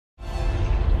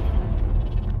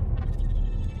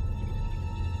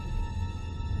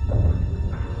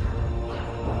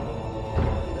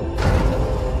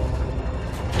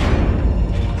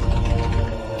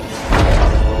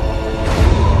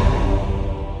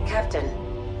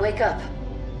Captain, wake up.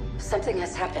 Something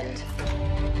has happened.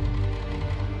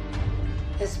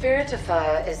 The Spirit of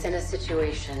Fire is in a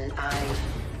situation I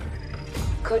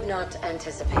could not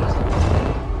anticipate.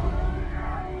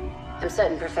 I'm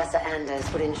certain Professor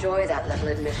Anders would enjoy that little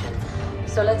admission.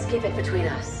 So let's keep it between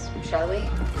us, shall we?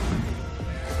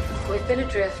 We've been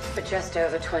adrift for just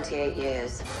over 28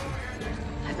 years.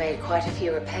 I've made quite a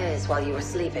few repairs while you were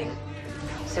sleeping.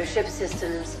 So ship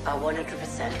systems are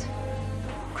 100%.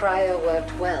 Cryo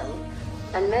worked well,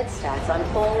 and med stats on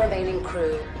all remaining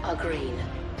crew are green.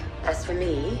 As for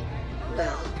me,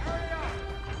 well,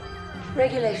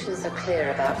 regulations are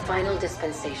clear about final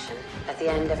dispensation at the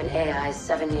end of an AI's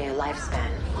 7-year lifespan.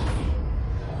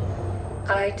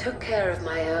 I took care of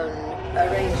my own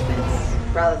arrangements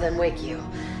rather than wake you.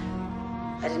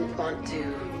 I didn't want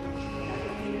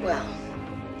to... well,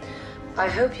 I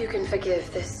hope you can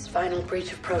forgive this final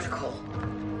breach of protocol.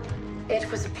 It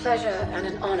was a pleasure and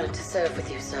an honor to serve with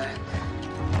you, sir.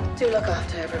 Do look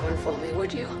after everyone for me,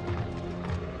 would you?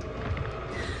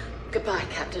 Goodbye,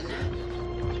 Captain.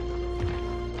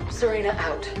 Serena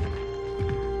out.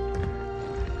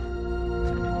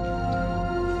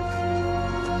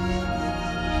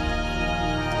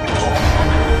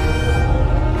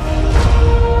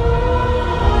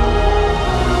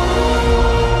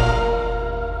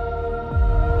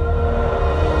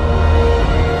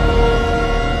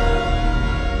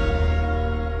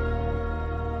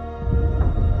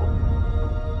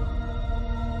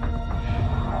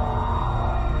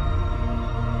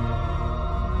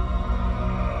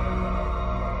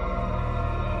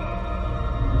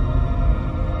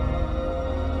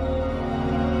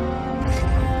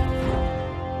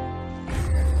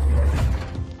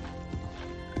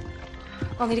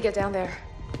 I'll need to get down there.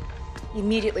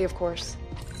 Immediately, of course.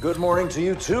 Good morning to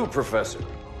you too, Professor.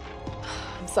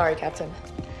 I'm sorry, Captain.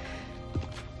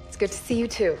 It's good to see you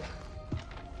too.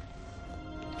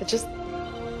 But just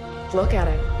look at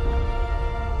it.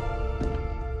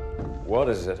 What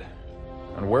is it?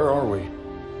 And where are we?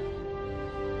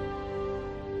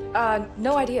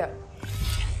 No idea.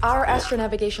 Our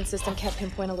astronavigation system can't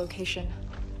pinpoint a location.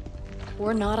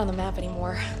 We're not on the map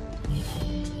anymore.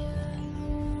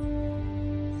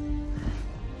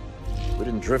 We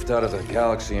didn't drift out of the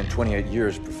galaxy in 28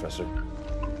 years, Professor.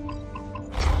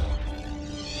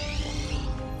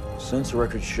 Sensor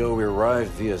records show we arrived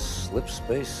via slip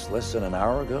space less than an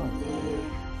hour ago.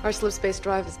 Our slip space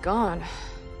drive is gone.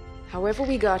 However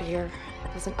we got here,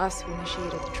 it wasn't us who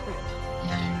initiated the trip.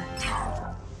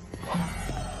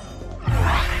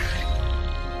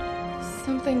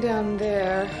 Something down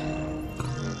there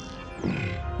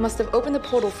must have opened the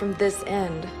portal from this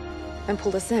end and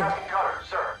pulled us in. Captain Cutter,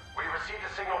 sir. We received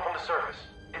a signal from the surface.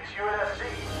 It's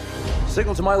UNSC.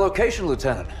 Signal to my location,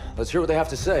 Lieutenant. Let's hear what they have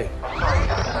to say. I'm sorry,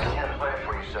 Captain. I can't play it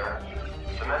for you, sir.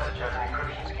 The message has an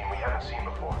encryption scheme we haven't seen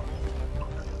before.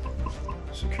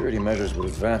 Security measures would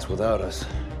advance without us.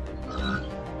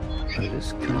 But it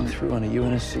is coming through on a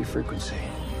UNSC frequency.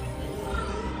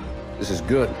 This is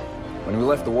good. When we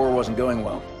left, the war wasn't going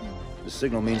well. The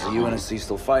signal means the UNSC is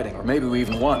still fighting, or maybe we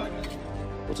even won.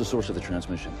 What's the source of the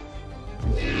transmission?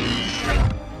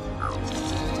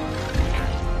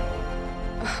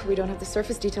 We don't have the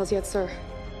surface details yet, sir.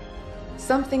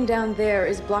 Something down there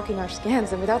is blocking our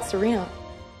scans, and without Serena...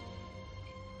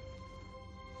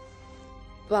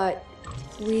 But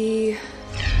we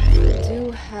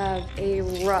do have a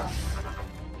rough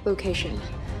location.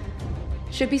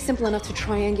 Should be simple enough to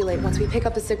triangulate once we pick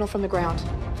up the signal from the ground.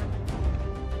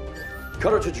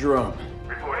 Cutter to Jerome.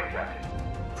 Reporting, Captain.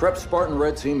 Prep Spartan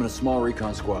Red Team and a small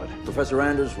recon squad. Professor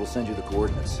Anders will send you the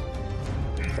coordinates.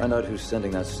 Find out who's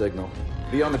sending that signal.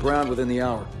 Be on the ground within the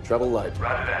hour. Travel light.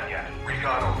 Roger that, yet.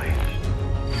 Recon only.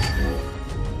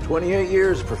 28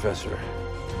 years, Professor.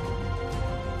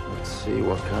 Let's see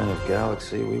what kind of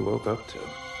galaxy we woke up to.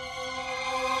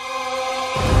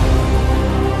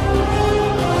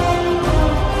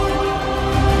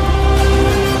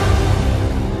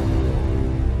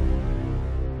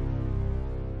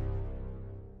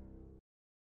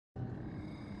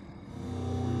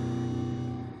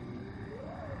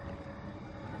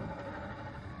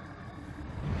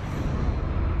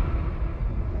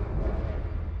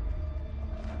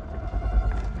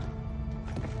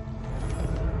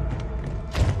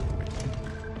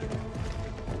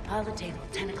 Pilot table,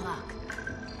 10 o'clock.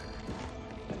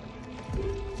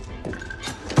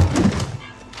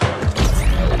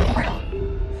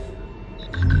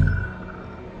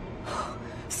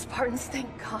 Spartans, thank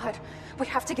God. We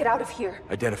have to get out of here.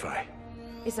 Identify.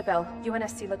 Isabel,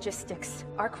 UNSC Logistics,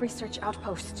 Arc Research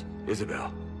Outpost.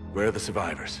 Isabel, where are the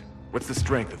survivors? What's the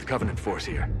strength of the Covenant force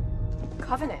here?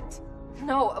 Covenant?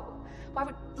 No, Why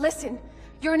would... Listen,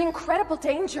 you're in incredible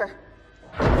danger.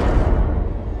 Oh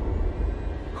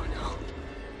no.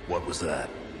 What was that?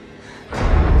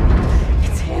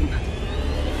 It's him.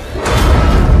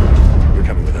 You're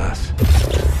coming with us.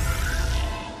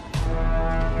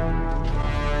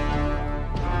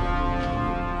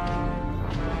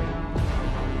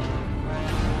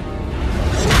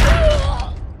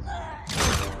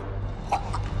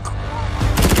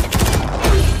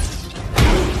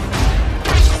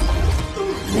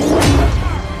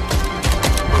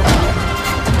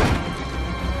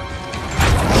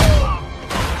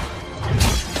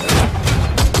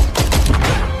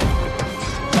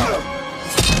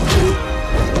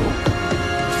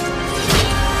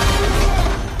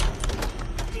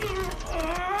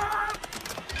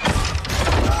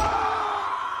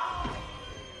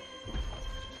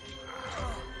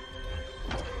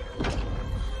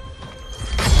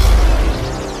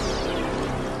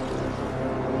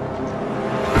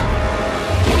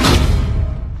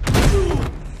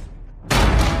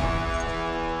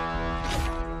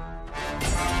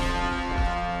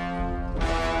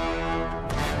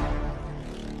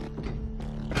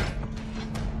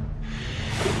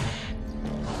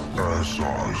 As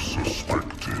I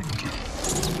suspected.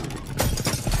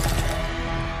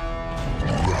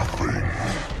 Nothing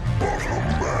but a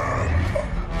man.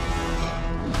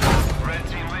 Red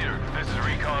Team Leader, this is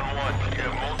Recon 1. You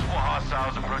have multiple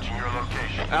hostiles approaching your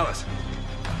location. Alice.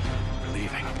 We're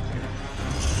leaving.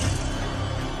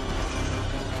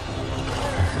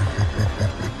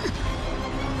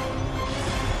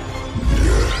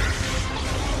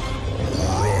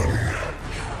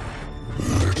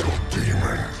 Little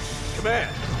demon.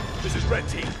 Command, this is Red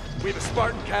Team. We have a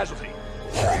Spartan casualty.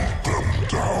 Hunt them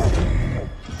down.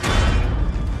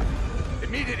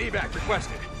 Immediate evac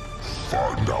requested.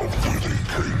 Find out where they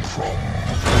came from.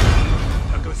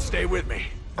 Douglas, stay with me.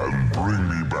 And bring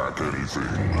me back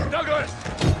anything Douglas!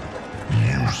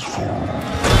 useful.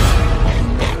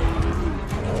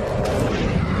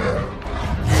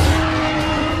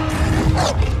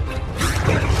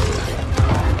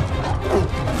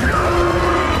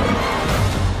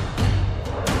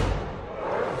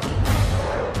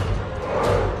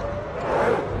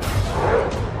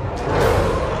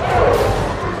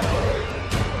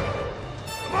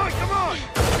 Come on!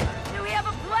 Do we have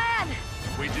a plan?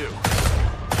 We do.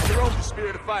 Your own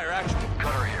Spirit of Fire action.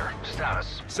 Cutter here.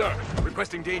 Status. Sir,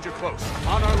 requesting danger close.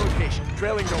 On our location.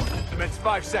 Trailing north. Commence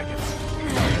 5 seconds.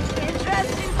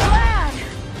 Interesting plan!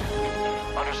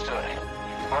 Understood.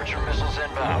 Archer missiles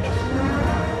inbound.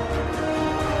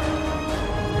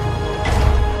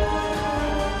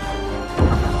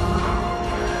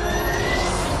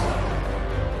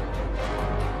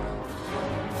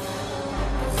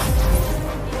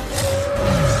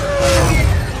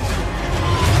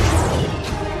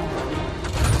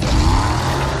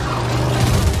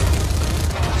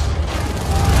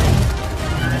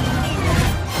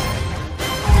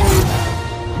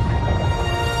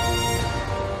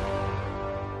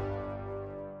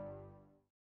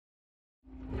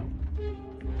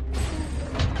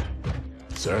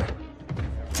 Sir?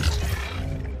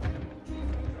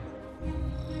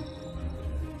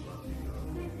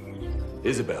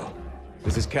 Isabel,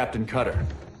 this is Captain Cutter.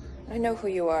 I know who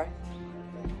you are.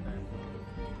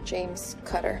 James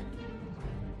Cutter.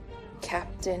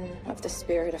 Captain of the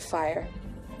Spirit of Fire.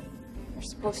 You're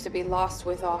supposed to be lost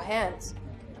with all hands.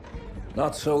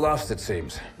 Not so lost, it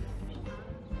seems.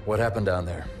 What happened down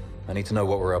there? I need to know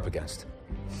what we're up against.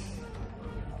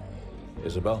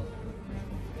 Isabel?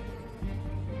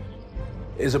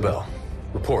 Isabel,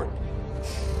 report.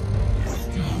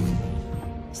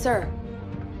 Sir.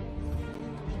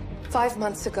 5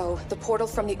 months ago, the portal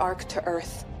from the Ark to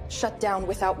Earth shut down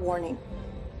without warning.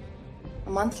 A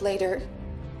month later,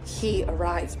 he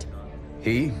arrived.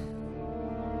 He?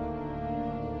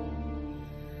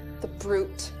 The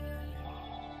Brute.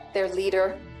 Their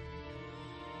leader.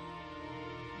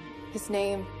 His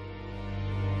name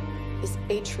is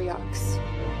Atriox.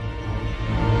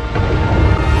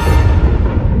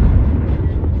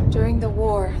 During the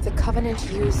war, the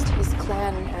Covenant used his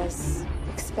clan as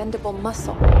expendable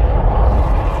muscle.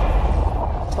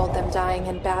 Told them dying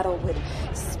in battle would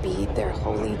speed their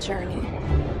holy journey.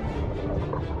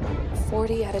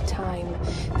 40 at a time,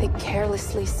 they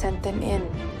carelessly sent them in.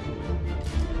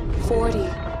 40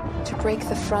 to break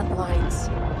the front lines.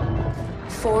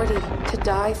 40 to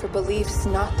die for beliefs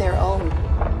not their own.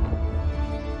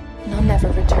 None ever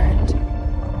returned.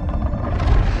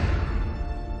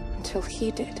 Until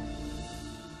he did.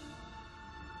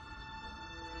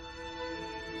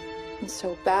 And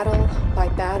so battle by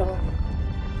battle,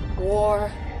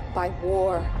 war by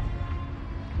war,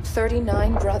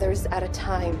 39 brothers at a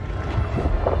time,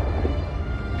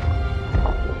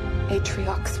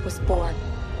 Atriox was born.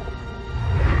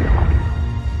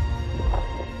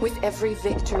 With every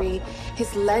victory,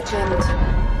 his legend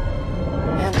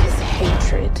and his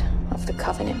hatred of the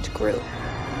Covenant grew.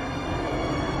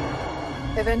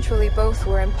 Eventually, both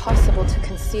were impossible to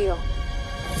conceal.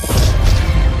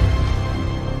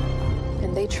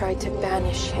 And they tried to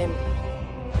banish him.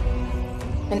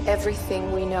 And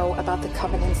everything we know about the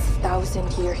Covenant's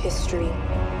 1,000-year history.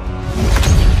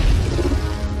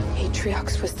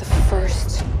 Atriox was the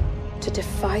first to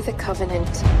defy the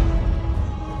Covenant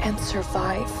and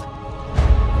survive.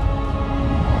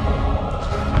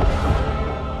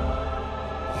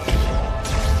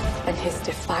 And his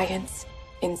defiance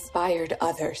inspired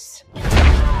others.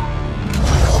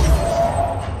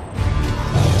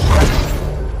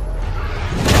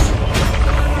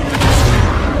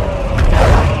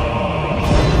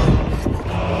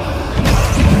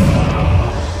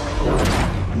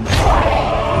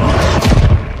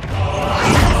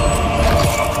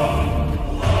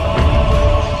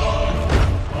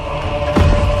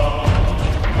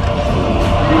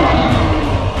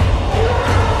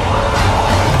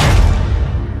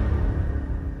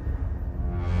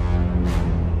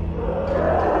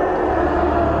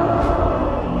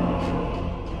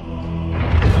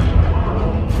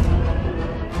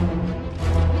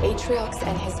 Atriox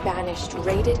and his Banished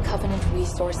raided Covenant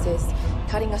resources,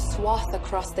 cutting a swath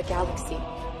across the galaxy,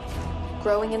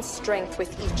 growing in strength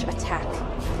with each attack,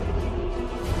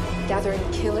 gathering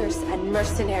killers and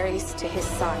mercenaries to his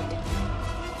side.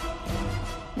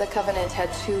 The Covenant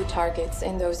had two targets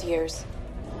in those years: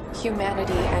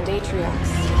 humanity and Atriox.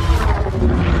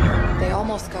 They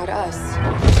almost got us.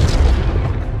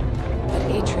 But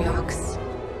Atriox,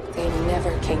 they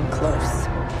never came close.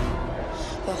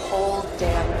 The whole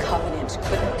damn Covenant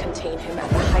couldn't contain him at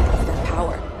the height of their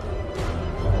power.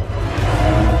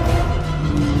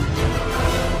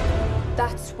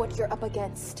 That's what you're up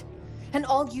against. And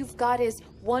all you've got is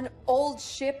one old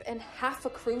ship and half a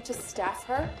crew to staff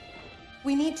her?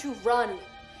 We need to run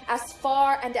as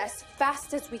far and as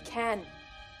fast as we can.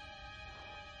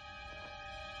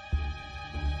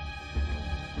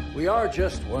 We are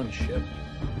just one ship.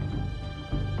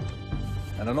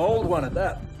 And an old one at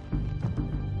that.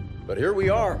 But here we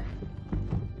are.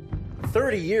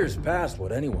 30 years past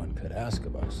what anyone could ask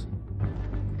of us.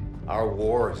 Our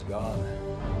war is gone.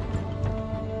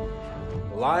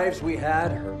 The lives we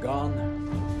had are gone.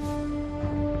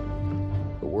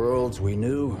 The worlds we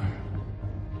knew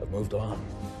have moved on.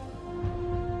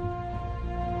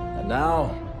 And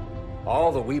now,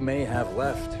 all that we may have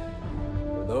left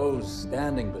are those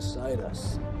standing beside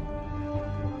us.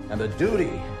 And the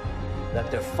duty that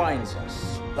defines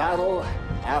us. Battle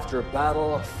after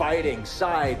battle, fighting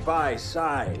side by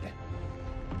side.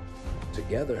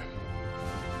 Together.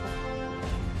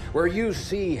 Where you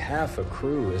see half a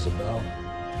crew, Isabel,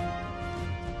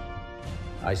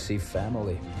 I see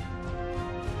family,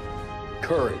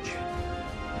 courage,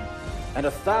 and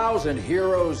 1,000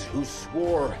 heroes who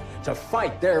swore to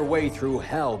fight their way through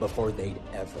hell before they'd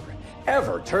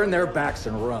ever turn their backs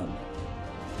and run.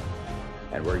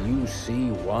 And where you see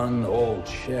one old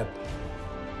ship,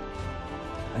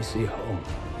 I see home.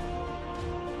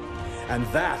 And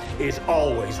that is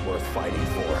always worth fighting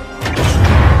for.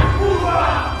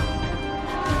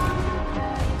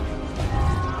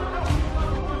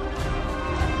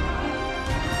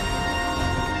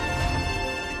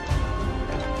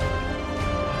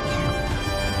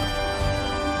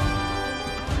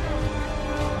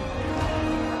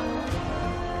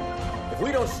 If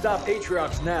we don't stop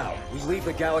Atriox now, we leave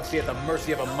the galaxy at the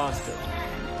mercy of a monster.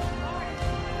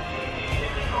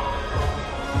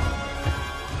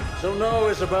 So no,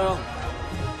 Isabel.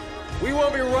 We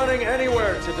won't be running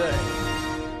anywhere today.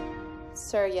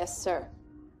 Sir, yes, sir.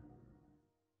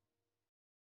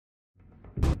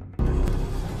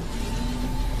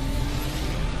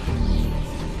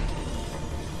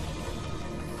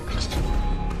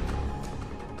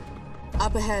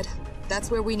 Up ahead.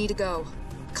 That's where we need to go.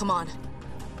 Come on.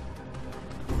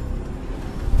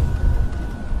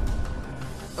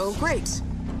 Oh, great.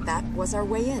 That was our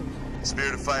way in.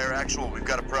 Spirit of Fire Actual, we've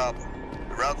got a problem.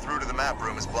 The route through to the map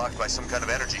room is blocked by some kind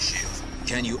of energy shield.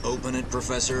 Can you open it,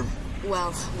 Professor?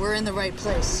 Well, we're in the right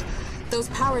place. Those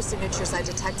power signatures I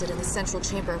detected in the central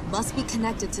chamber must be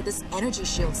connected to this energy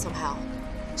shield somehow.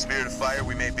 Spirit of Fire,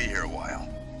 we may be here a while.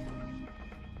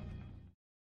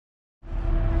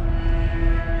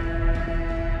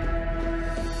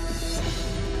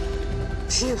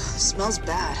 Phew, smells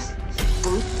bad.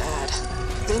 Brute bad.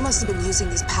 They must have been using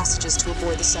these passages to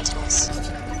avoid the Sentinels.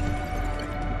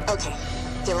 Okay,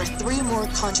 There are 3 more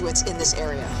conduits in this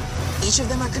area. Each of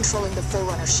them are controlling the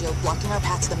Forerunner shield, blocking our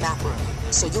path to the map room.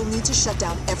 So you'll need to shut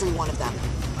down every one of them.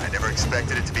 I never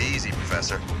expected it to be easy,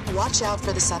 Professor. Watch out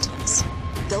for the Sentinels.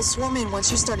 They'll swarm in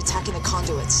once you start attacking the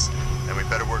conduits. Then we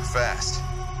better work fast.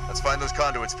 Let's find those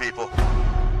conduits, people.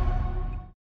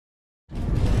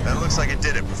 That looks like it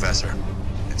did it, Professor.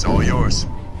 It's all yours.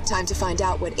 Time to find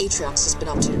out what Atriox has been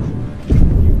up to.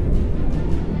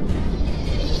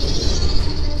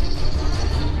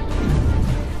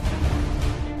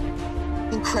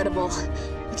 Incredible.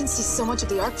 You can see so much of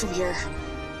the Ark from here.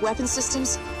 Weapon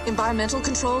systems, environmental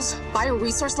controls,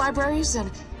 bioresource libraries,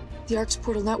 and the Ark's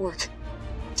portal network.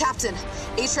 Captain,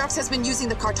 Atriox has been using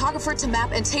the cartographer to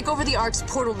map and take over the Ark's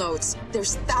portal nodes.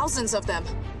 There's thousands of them.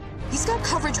 He's got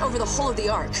coverage over the whole of the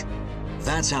Ark.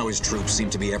 That's how his troops seem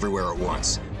to be everywhere at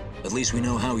once. At least we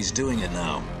know how he's doing it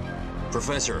now.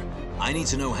 Professor, I need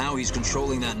to know how he's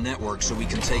controlling that network so we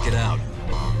can take it out.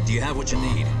 Do you have what you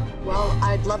need? Well,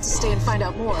 I'd love to stay and find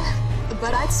out more,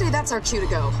 but I'd say that's our cue to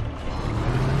go.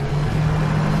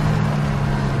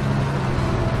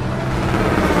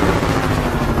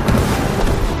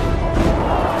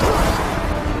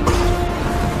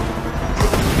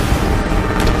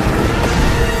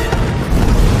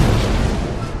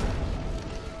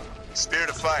 Spirit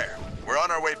of Fire, we're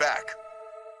on our way back.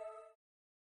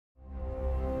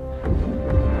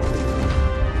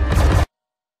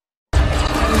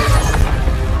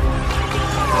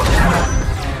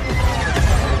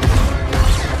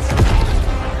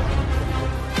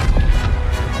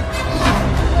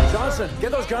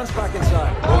 Get those guns back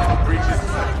inside. Multiple breaches in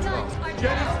Sector 12.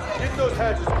 Jennings, get those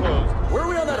hatches closed. Where are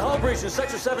we on that hull breach in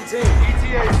Sector 17?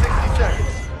 ETA 60 seconds.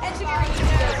 Engineering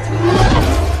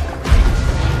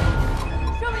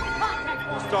Show me the contact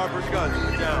point. Starboard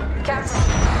guns, down. Captain.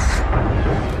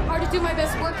 Hard to do my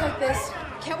best work like this.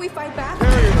 Can't we fight back?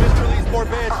 Carrier, just release more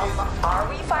banshees. Are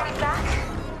we fighting back?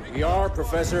 We are,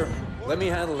 Professor. Let me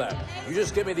handle that. You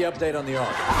just give me the update on the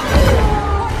Ark.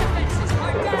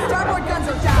 Starboard guns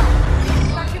are down.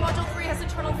 Vacuum Module 3 has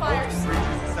internal fires.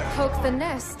 Poked the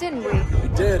nest, didn't we? We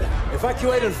did.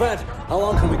 Evacuate and vent. How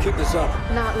long can we keep this up?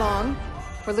 Not long.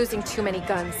 We're losing too many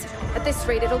guns. At this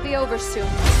rate, it'll be over soon.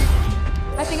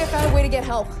 I think I found a way to get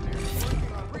help.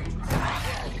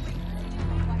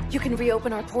 You can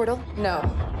reopen our portal? No.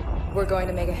 We're going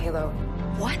to Mega Halo.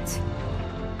 What?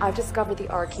 I've discovered the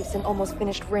Ark keeps an almost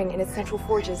finished ring in its central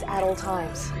forges at all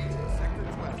times.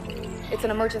 It's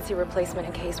an emergency replacement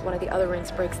in case one of the other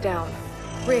rings breaks down.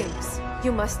 Rings?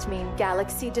 You must mean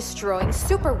galaxy-destroying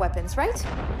super weapons, right?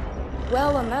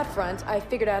 Well, on that front, I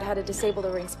figured out how to disable the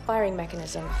ring's firing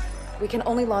mechanism. We can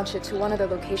only launch it to one of the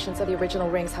locations of the original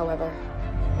rings, however.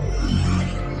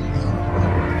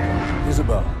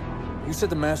 Isabel, you said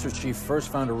the Master Chief first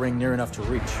found a ring near enough to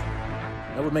reach.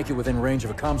 That would make it within range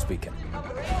of a comms beacon.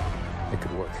 It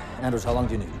could work. Anders, how long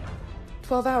do you need?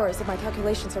 12 hours, if my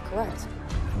calculations are correct.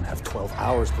 We don't have 12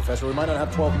 hours, Professor. We might not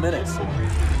have 12 minutes.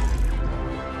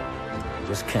 We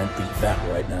just can't beat that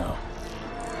right now.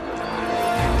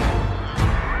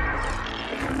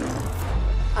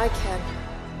 I can.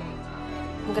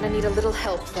 I'm gonna need a little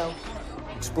help, though.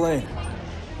 Explain.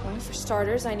 Well, for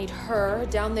starters, I need her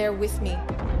down there with me.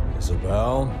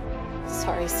 Isabel?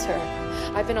 Sorry, sir.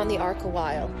 I've been on the Ark a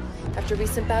while. After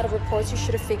recent battle reports, you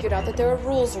should have figured out that there are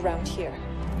rules around here.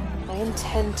 I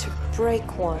intend to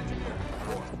break one.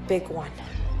 A big one.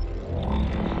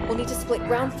 We'll need to split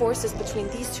ground forces between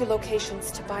these two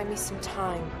locations to buy me some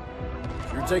time.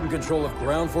 You're taking control of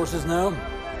ground forces now?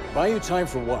 Buy you time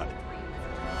for what?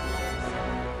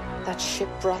 That ship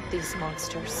brought these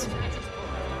monsters.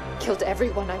 Killed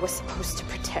everyone I was supposed to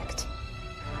protect.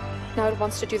 Now it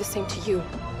wants to do the same to you.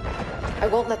 I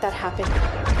won't let that happen.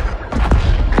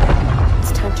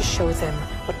 It's time to show them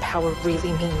what power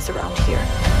really means around here.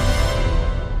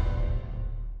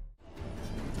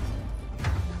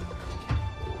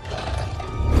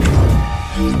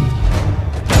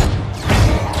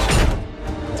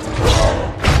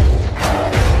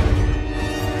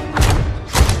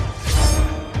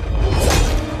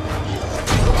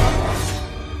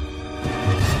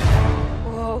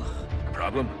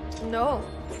 No,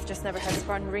 we've just never had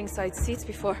Spartan ringside seats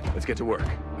before. Let's get to work.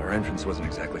 Our entrance wasn't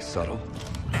exactly subtle.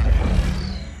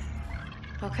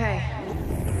 Okay.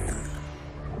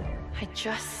 I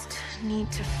just need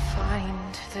to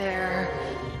find their...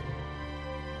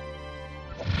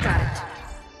 Got it.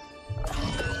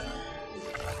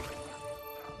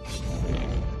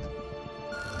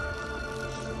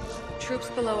 Troops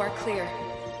below are clear.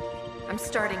 I'm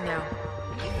starting now.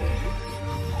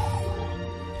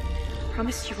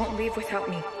 Promise you won't leave without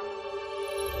me.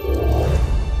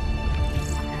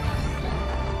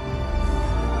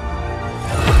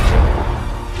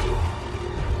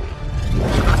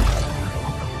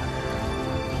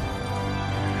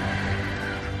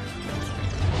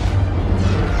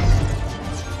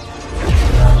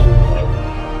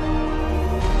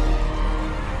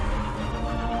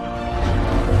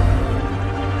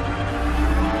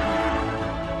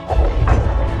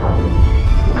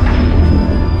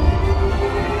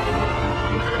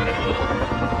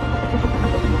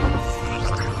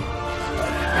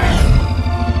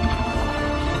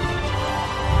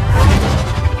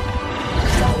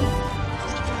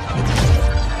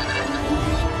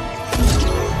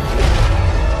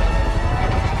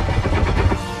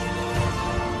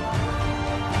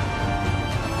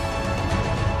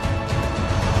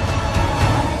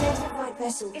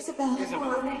 Professor, Isabel.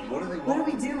 What do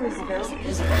we do,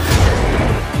 Isabel?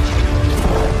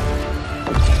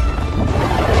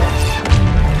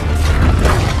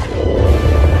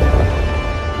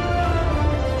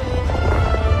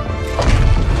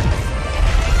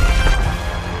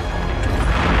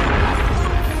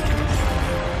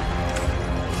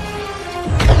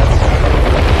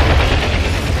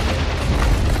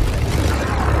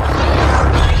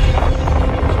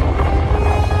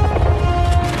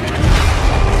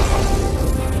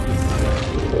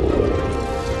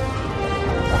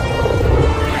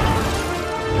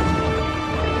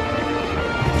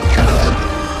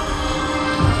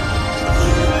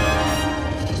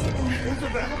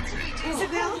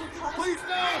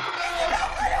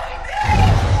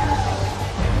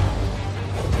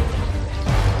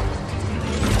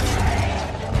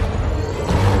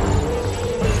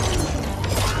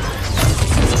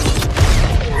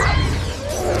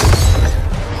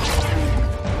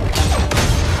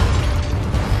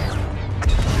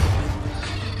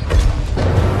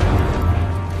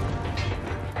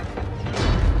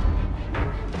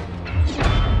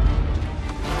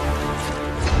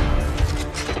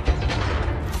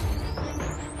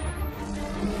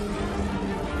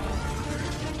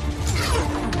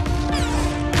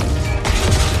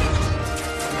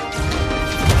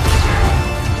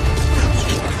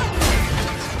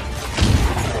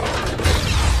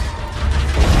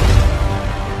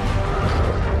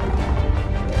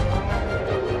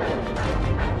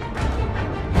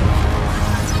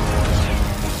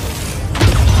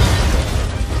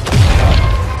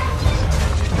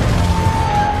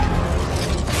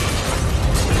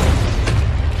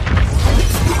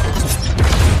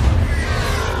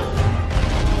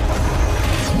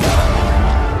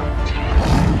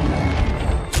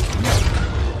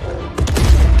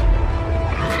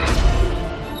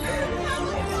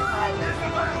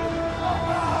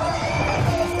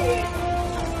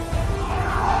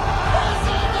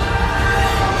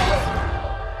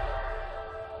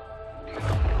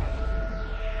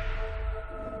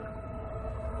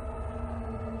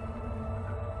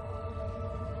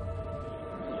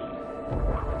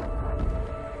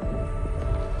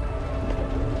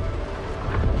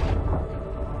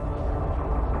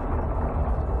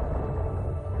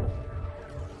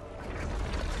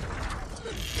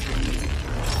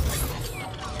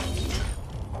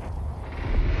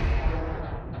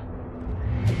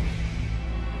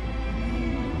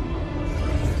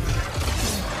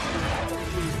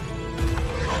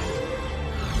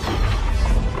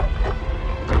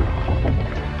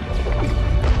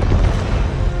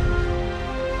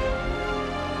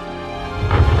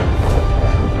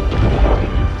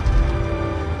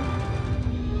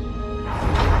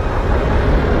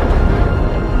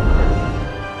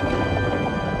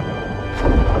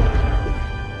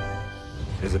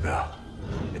 Isabel,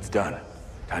 it's done.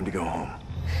 Time to go home.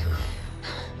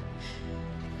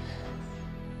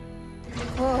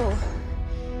 Whoa.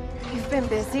 You've been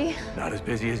busy? Not as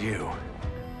busy as you.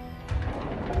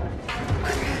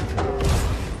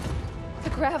 The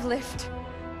grav lift.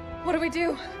 What do we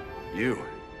do? You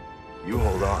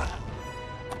hold on.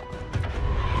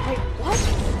 Wait, what?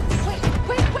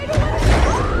 Wait a minute!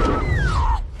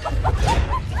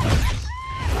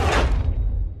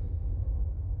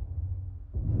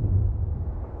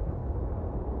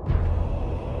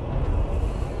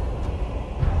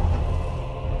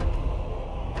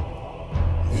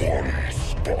 One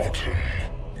Spartan.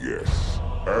 Yes,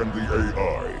 and the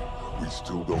AI. We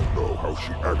still don't know how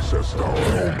she accessed our...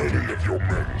 How many of your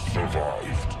men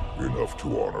survived? Enough to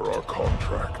honor our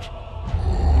contract.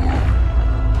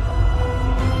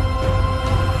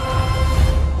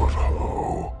 But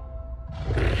how?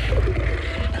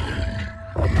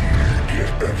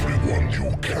 Get everyone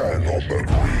you can on that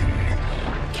ring.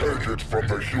 Take it from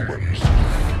the humans.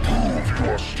 Prove you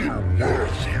are still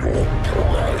worth your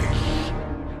price.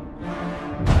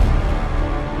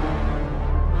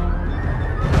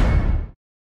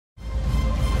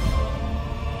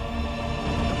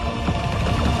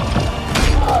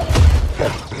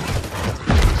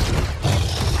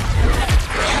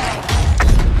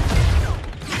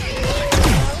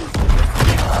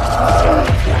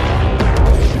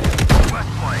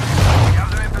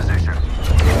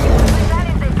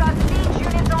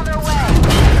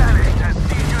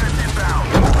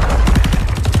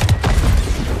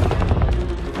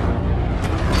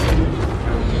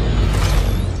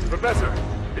 Professor,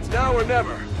 it's now or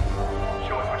never.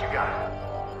 Show us what you got.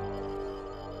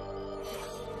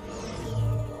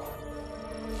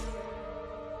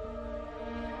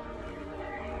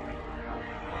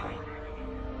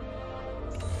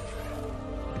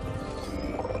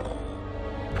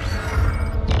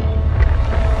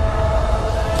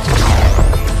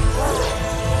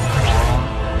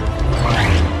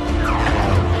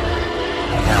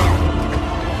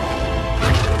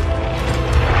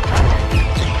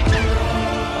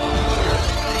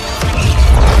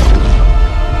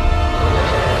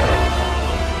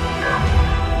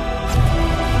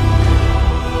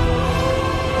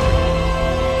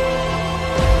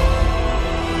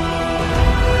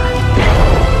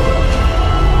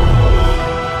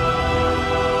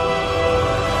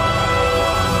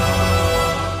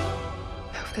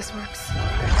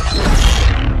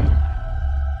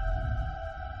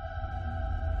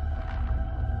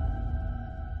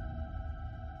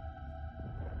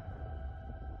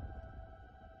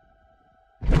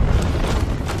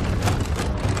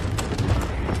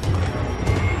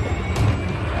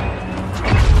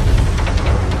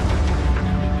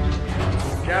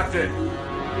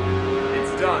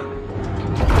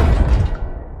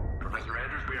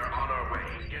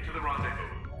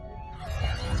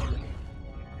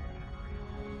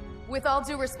 With all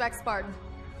due respect, Spartan,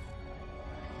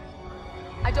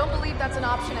 I don't believe that's an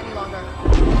option any longer.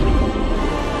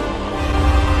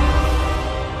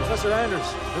 Professor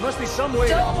Anders, there must be some way.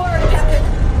 Don't worry, Captain.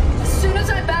 As soon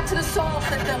as I'm back to the Sol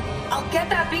system, I'll get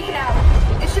that beacon out.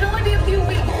 It should only be a few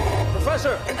weeks.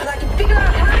 Professor! And I can figure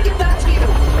out how to get back to you.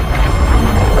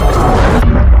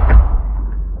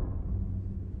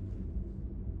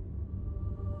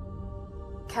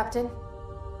 Captain?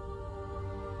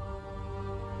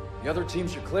 The other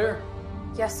teams are clear?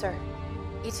 Yes, sir.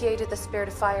 ETA to the Spirit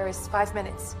of Fire is 5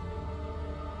 minutes.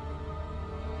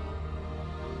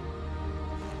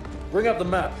 Bring up the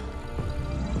map.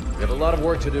 We have a lot of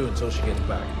work to do until she gets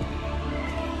back.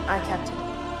 Aye, Captain.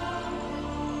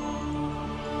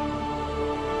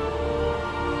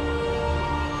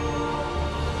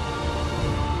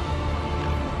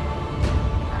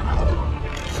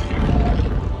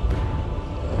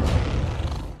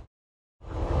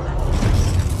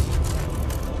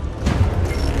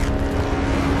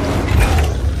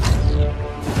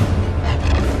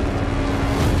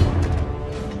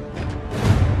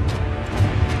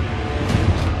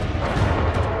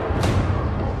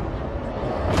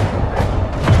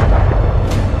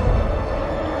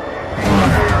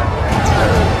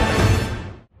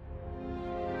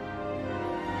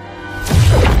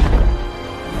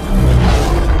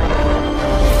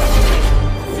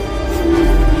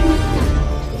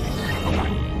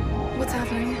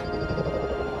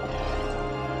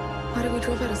 Why did we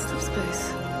drop out of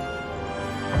subspace?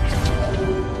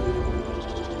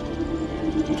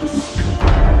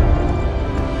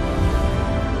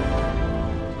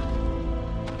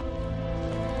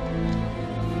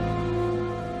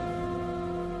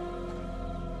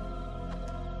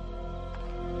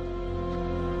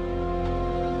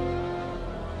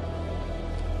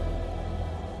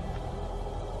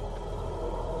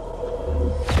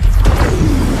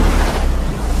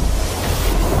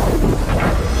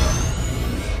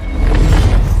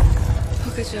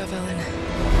 Good job, Ellen.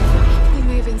 We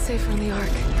may have been safer on the Ark.